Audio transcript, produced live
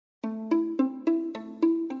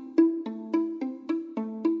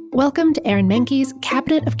Welcome to Aaron Mahnke's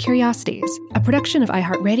Cabinet of Curiosities, a production of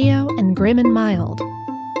iHeartRadio and Grim and Mild.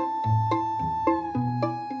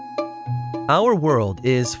 Our world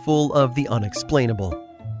is full of the unexplainable.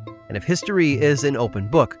 And if history is an open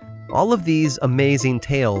book, all of these amazing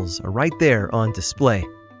tales are right there on display,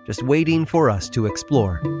 just waiting for us to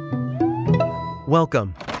explore.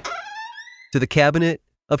 Welcome to the Cabinet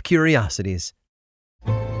of Curiosities.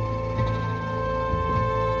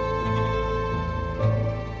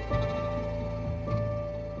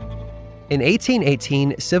 In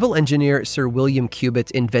 1818, civil engineer Sir William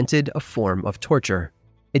Cubitt invented a form of torture.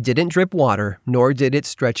 It didn't drip water, nor did it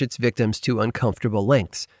stretch its victims to uncomfortable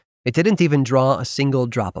lengths. It didn't even draw a single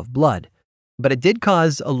drop of blood, but it did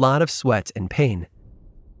cause a lot of sweat and pain.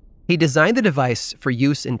 He designed the device for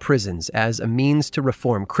use in prisons as a means to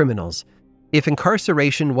reform criminals. If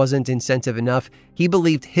incarceration wasn't incentive enough, he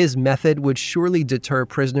believed his method would surely deter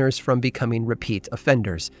prisoners from becoming repeat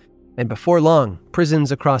offenders. And before long,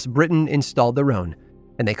 prisons across Britain installed their own,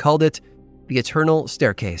 and they called it the Eternal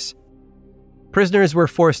Staircase. Prisoners were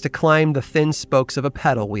forced to climb the thin spokes of a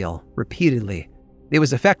paddle wheel repeatedly. It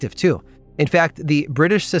was effective, too. In fact, the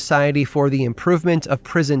British Society for the Improvement of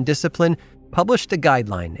Prison Discipline published a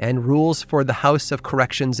guideline and rules for the House of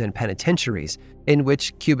Corrections and Penitentiaries, in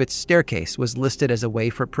which Cubitt's staircase was listed as a way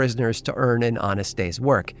for prisoners to earn an honest day's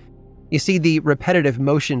work. You see, the repetitive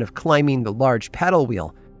motion of climbing the large paddle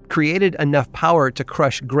wheel created enough power to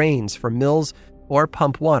crush grains for mills or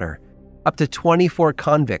pump water. Up to 24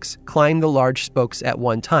 convicts climbed the large spokes at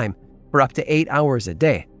one time for up to 8 hours a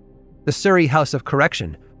day. The Surrey House of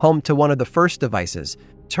Correction, home to one of the first devices,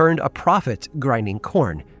 turned a profit grinding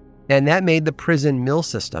corn, and that made the prison mill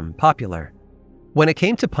system popular. When it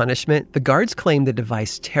came to punishment, the guards claimed the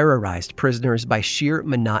device terrorized prisoners by sheer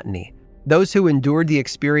monotony. Those who endured the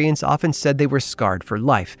experience often said they were scarred for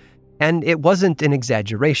life. And it wasn't an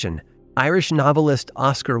exaggeration. Irish novelist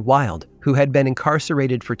Oscar Wilde, who had been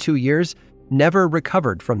incarcerated for 2 years, never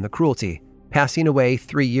recovered from the cruelty, passing away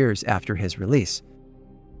 3 years after his release.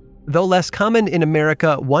 Though less common in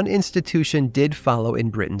America, one institution did follow in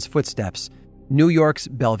Britain's footsteps: New York's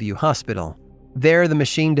Bellevue Hospital. There, the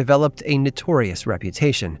machine developed a notorious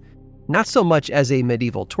reputation. Not so much as a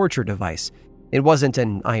medieval torture device. It wasn't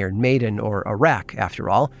an Iron Maiden or a rack, after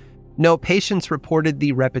all. No, patients reported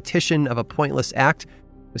the repetition of a pointless act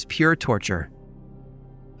was pure torture.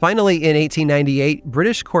 Finally, in 1898,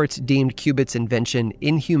 British courts deemed Cubitt's invention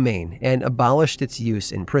inhumane and abolished its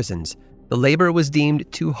use in prisons. The labor was deemed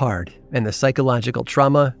too hard and the psychological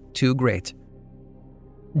trauma too great.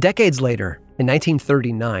 Decades later, in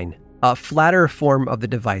 1939, a flatter form of the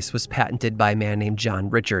device was patented by a man named John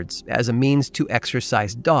Richards as a means to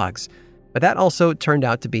exercise dogs, but that also turned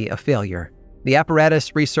out to be a failure. The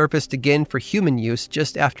apparatus resurfaced again for human use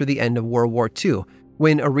just after the end of World War II,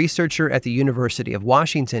 when a researcher at the University of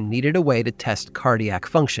Washington needed a way to test cardiac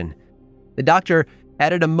function. The doctor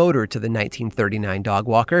added a motor to the 1939 dog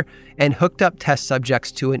walker and hooked up test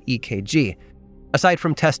subjects to an EKG. Aside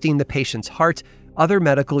from testing the patient's heart, other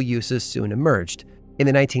medical uses soon emerged. In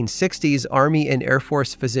the 1960s, Army and Air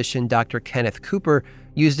Force physician Dr. Kenneth Cooper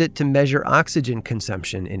used it to measure oxygen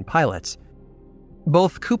consumption in pilots.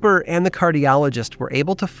 Both Cooper and the cardiologist were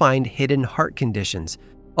able to find hidden heart conditions,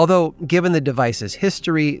 although given the device's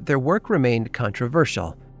history, their work remained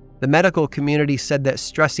controversial. The medical community said that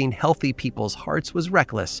stressing healthy people's hearts was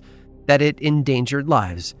reckless, that it endangered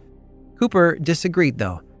lives. Cooper disagreed,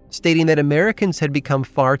 though, stating that Americans had become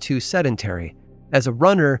far too sedentary. As a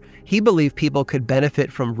runner, he believed people could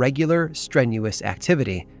benefit from regular, strenuous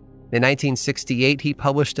activity. In 1968, he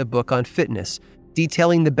published a book on fitness,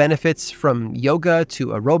 detailing the benefits from yoga to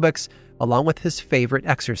aerobics, along with his favorite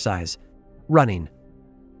exercise, running.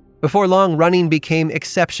 Before long, running became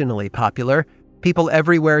exceptionally popular. People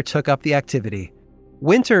everywhere took up the activity.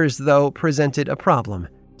 Winters, though, presented a problem,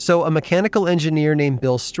 so a mechanical engineer named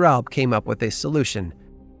Bill Straub came up with a solution: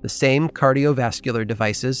 the same cardiovascular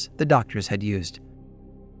devices the doctors had used.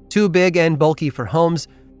 Too big and bulky for homes,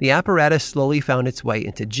 the apparatus slowly found its way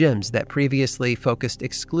into gyms that previously focused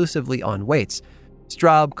exclusively on weights.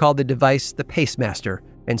 Straub called the device the Pacemaster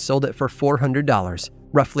and sold it for $400,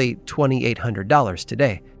 roughly $2,800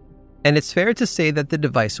 today. And it's fair to say that the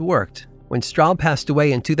device worked. When Straub passed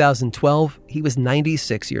away in 2012, he was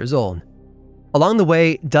 96 years old. Along the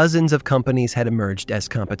way, dozens of companies had emerged as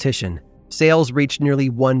competition. Sales reached nearly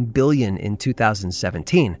 $1 billion in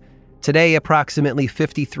 2017. Today, approximately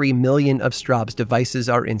 53 million of Straub's devices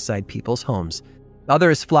are inside people's homes.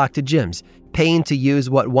 Others flock to gyms, paying to use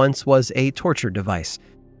what once was a torture device.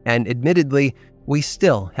 And admittedly, we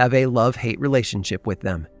still have a love-hate relationship with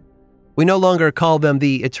them. We no longer call them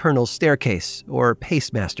the Eternal Staircase or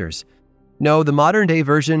Pacemasters. No, the modern-day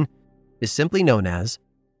version is simply known as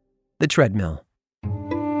the treadmill.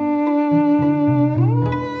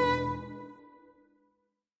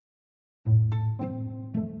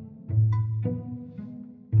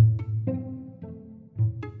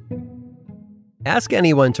 Ask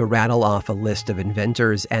anyone to rattle off a list of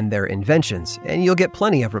inventors and their inventions, and you'll get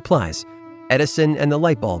plenty of replies. Edison and the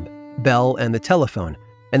light bulb, Bell and the telephone,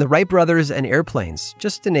 and the Wright brothers and airplanes,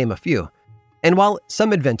 just to name a few. And while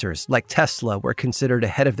some inventors, like Tesla, were considered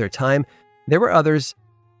ahead of their time, there were others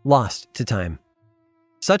lost to time.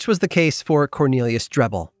 Such was the case for Cornelius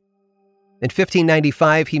Drebbel. In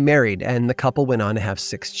 1595, he married, and the couple went on to have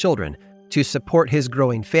 6 children. To support his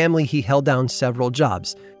growing family, he held down several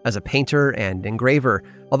jobs as a painter and engraver,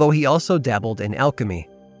 although he also dabbled in alchemy.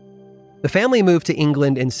 The family moved to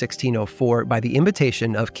England in 1604 by the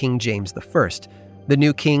invitation of King James I. The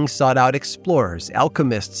new king sought out explorers,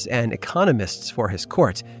 alchemists, and economists for his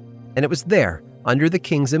court, and it was there, under the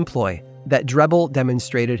king's employ, that Drebbel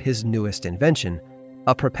demonstrated his newest invention,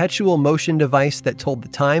 a perpetual motion device that told the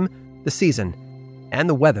time, the season, and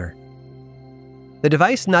the weather. The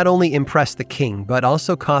device not only impressed the king, but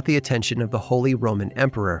also caught the attention of the Holy Roman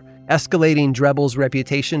Emperor, escalating Drebbel's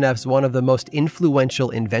reputation as one of the most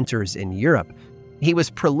influential inventors in Europe. He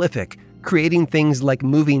was prolific, creating things like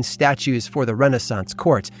moving statues for the Renaissance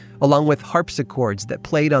court, along with harpsichords that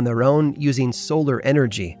played on their own using solar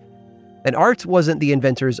energy. And art wasn't the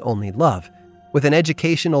inventor's only love. With an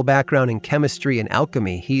educational background in chemistry and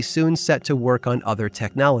alchemy, he soon set to work on other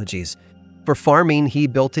technologies. For farming, he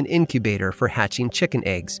built an incubator for hatching chicken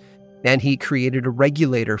eggs, and he created a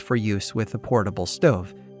regulator for use with a portable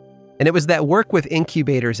stove. And it was that work with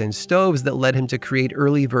incubators and stoves that led him to create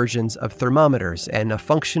early versions of thermometers and a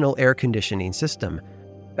functional air conditioning system.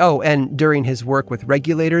 Oh, and during his work with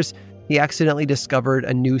regulators, he accidentally discovered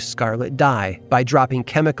a new scarlet dye by dropping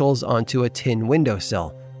chemicals onto a tin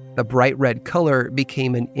windowsill. The bright red color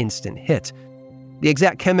became an instant hit. The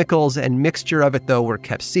exact chemicals and mixture of it, though, were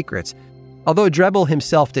kept secret. Although Drebbel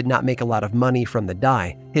himself did not make a lot of money from the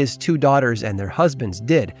dye, his 2 daughters and their husbands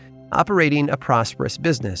did, operating a prosperous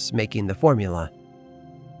business making the formula.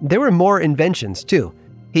 There were more inventions, too.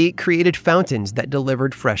 He created fountains that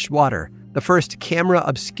delivered fresh water, the first camera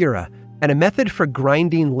obscura, and a method for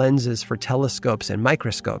grinding lenses for telescopes and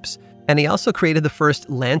microscopes. And he also created the first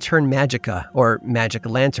lantern magica, or magic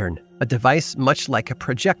lantern, a device much like a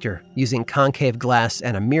projector, using concave glass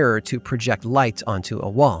and a mirror to project light onto a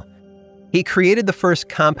wall. He created the first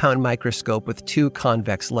compound microscope with 2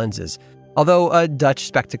 convex lenses, although a Dutch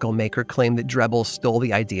spectacle maker claimed that Drebbel stole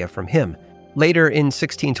the idea from him. Later, in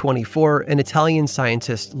 1624, an Italian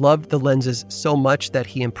scientist loved the lenses so much that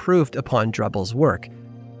he improved upon Drebbel's work.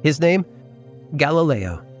 His name?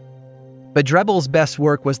 Galileo. But Drebbel's best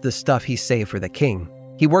work was the stuff he saved for the king.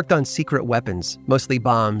 He worked on secret weapons, mostly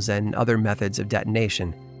bombs and other methods of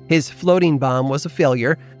detonation. His floating bomb was a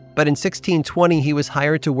failure, but in 1620 he was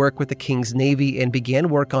hired to work with the king's navy and began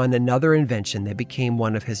work on another invention that became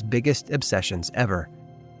one of his biggest obsessions ever.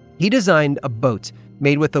 He designed a boat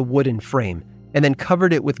made with a wooden frame and then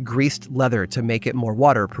covered it with greased leather to make it more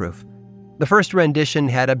waterproof. The first rendition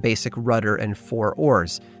had a basic rudder and 4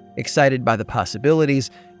 oars. Excited by the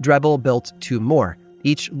possibilities, Drebbel built 2 more,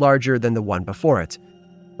 each larger than the one before it.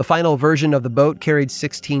 The final version of the boat carried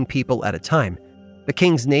 16 people at a time. The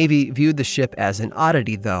king's navy viewed the ship as an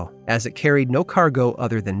oddity, though, as it carried no cargo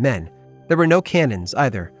other than men. There were no cannons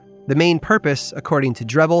either. The main purpose, according to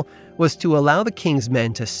Drebbel, was to allow the king's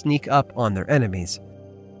men to sneak up on their enemies.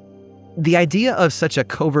 The idea of such a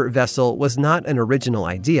covert vessel was not an original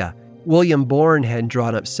idea. William Bourne had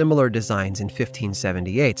drawn up similar designs in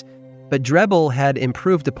 1578, but Drebbel had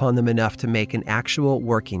improved upon them enough to make an actual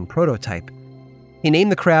working prototype. He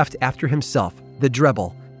named the craft after himself, the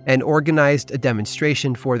Drebbel, and organized a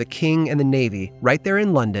demonstration for the king and the navy right there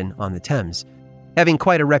in London on the Thames. Having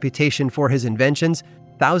quite a reputation for his inventions,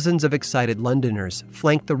 thousands of excited Londoners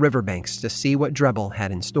flanked the riverbanks to see what Drebbel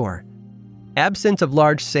had in store. Absent of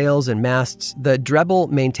large sails and masts, the Drebbel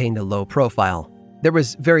maintained a low profile. There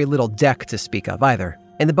was very little deck to speak of either,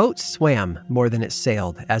 and the boat swam more than it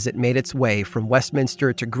sailed as it made its way from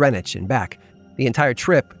Westminster to Greenwich and back. The entire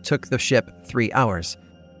trip took the ship 3 hours.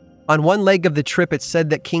 On one leg of the trip, it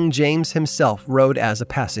said that King James himself rode as a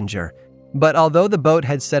passenger. But although the boat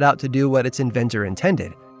had set out to do what its inventor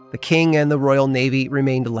intended, the king and the Royal Navy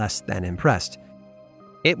remained less than impressed.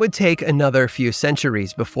 It would take another few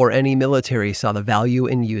centuries before any military saw the value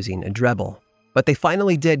in using a Drebbel, but they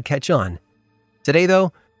finally did catch on. Today,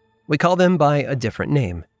 though, we call them by a different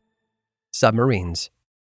name: submarines.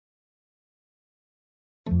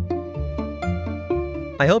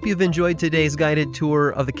 I hope you've enjoyed today's guided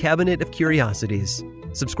tour of the Cabinet of Curiosities.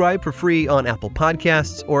 Subscribe for free on Apple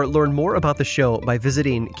Podcasts or learn more about the show by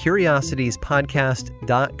visiting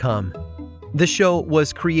curiositiespodcast.com. This show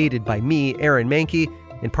was created by me, Aaron Mahnke,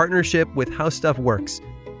 in partnership with How Stuff Works.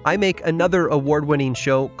 I make another award-winning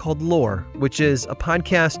show called Lore, which is a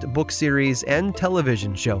podcast, book series, and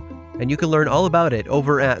television show, and you can learn all about it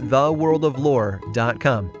over at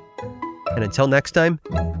theworldoflore.com. And until next time,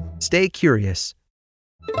 stay curious.